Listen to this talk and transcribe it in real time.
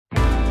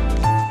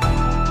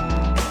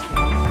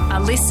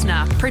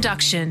listener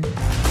production.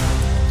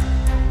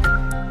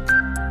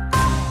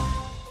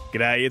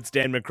 G'day, it's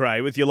Dan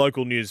McRae with your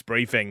local news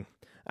briefing.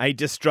 A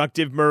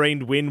destructive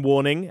marine wind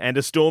warning and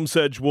a storm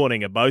surge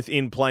warning are both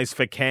in place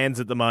for Cairns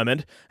at the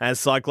moment as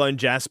Cyclone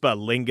Jasper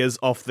lingers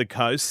off the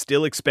coast,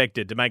 still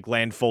expected to make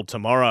landfall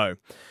tomorrow.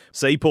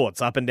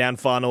 Seaports up and down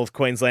far north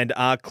Queensland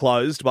are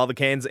closed, while the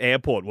Cairns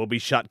airport will be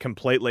shut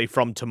completely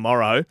from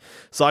tomorrow.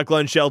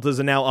 Cyclone shelters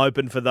are now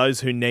open for those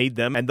who need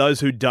them, and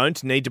those who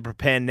don't need to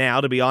prepare now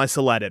to be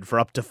isolated for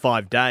up to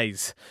 5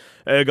 days.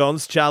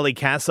 Ergon's Charlie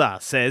Cassar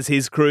says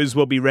his crews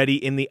will be ready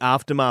in the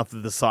aftermath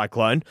of the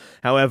cyclone.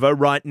 However,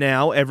 right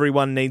now,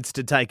 everyone needs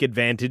to take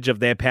advantage of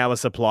their power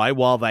supply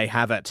while they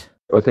have it.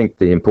 I think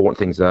the important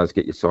things are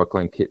get your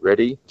cyclone kit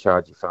ready,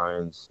 charge your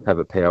phones, have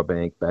a power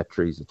bank,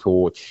 batteries, a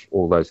torch,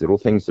 all those little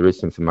things. There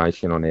is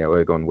information on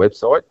our Ergon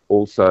website.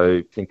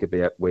 Also, think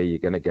about where you're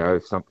going to go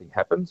if something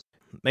happens.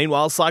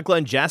 Meanwhile,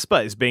 Cyclone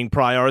Jasper is being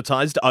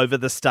prioritised over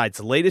the state's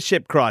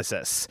leadership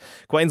crisis.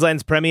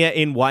 Queensland's Premier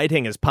in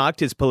waiting has parked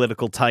his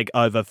political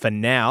takeover for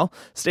now.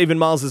 Stephen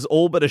Miles has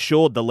all but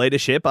assured the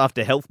leadership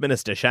after Health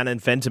Minister Shannon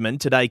Fentiman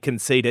today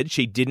conceded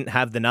she didn't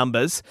have the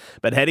numbers.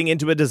 But heading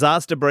into a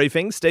disaster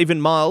briefing, Stephen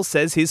Miles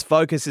says his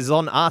focus is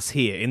on us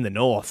here in the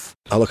north.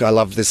 Look, I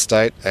love this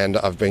state and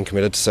I've been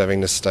committed to serving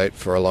this state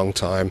for a long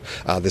time.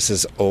 This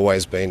has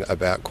always been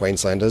about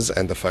Queenslanders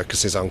and the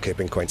focus is on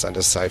keeping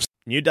Queenslanders safe.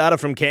 New data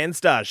from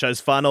CanStar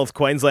shows far north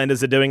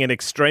Queenslanders are doing it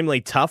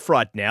extremely tough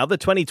right now. The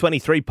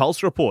 2023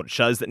 Pulse report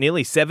shows that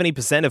nearly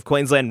 70% of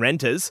Queensland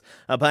renters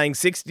are paying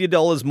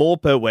 $60 more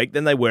per week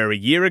than they were a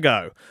year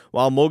ago.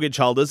 While mortgage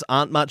holders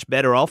aren't much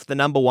better off, the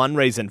number one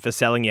reason for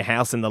selling your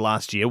house in the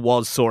last year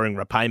was soaring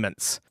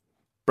repayments.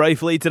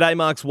 Briefly, today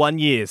marks 1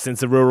 year since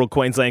the rural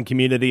Queensland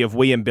community of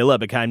Weeambilla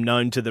became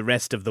known to the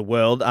rest of the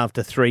world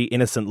after 3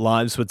 innocent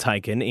lives were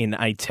taken in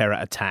a terror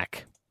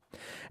attack.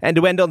 And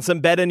to end on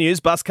some better news,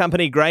 bus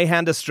company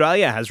Greyhound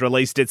Australia has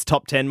released its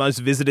top 10 most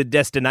visited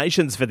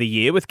destinations for the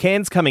year, with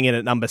Cairns coming in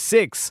at number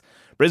 6.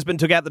 Brisbane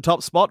took out the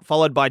top spot,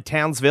 followed by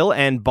Townsville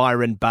and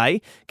Byron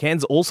Bay.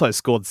 Cairns also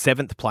scored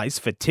 7th place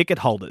for ticket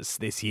holders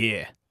this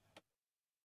year.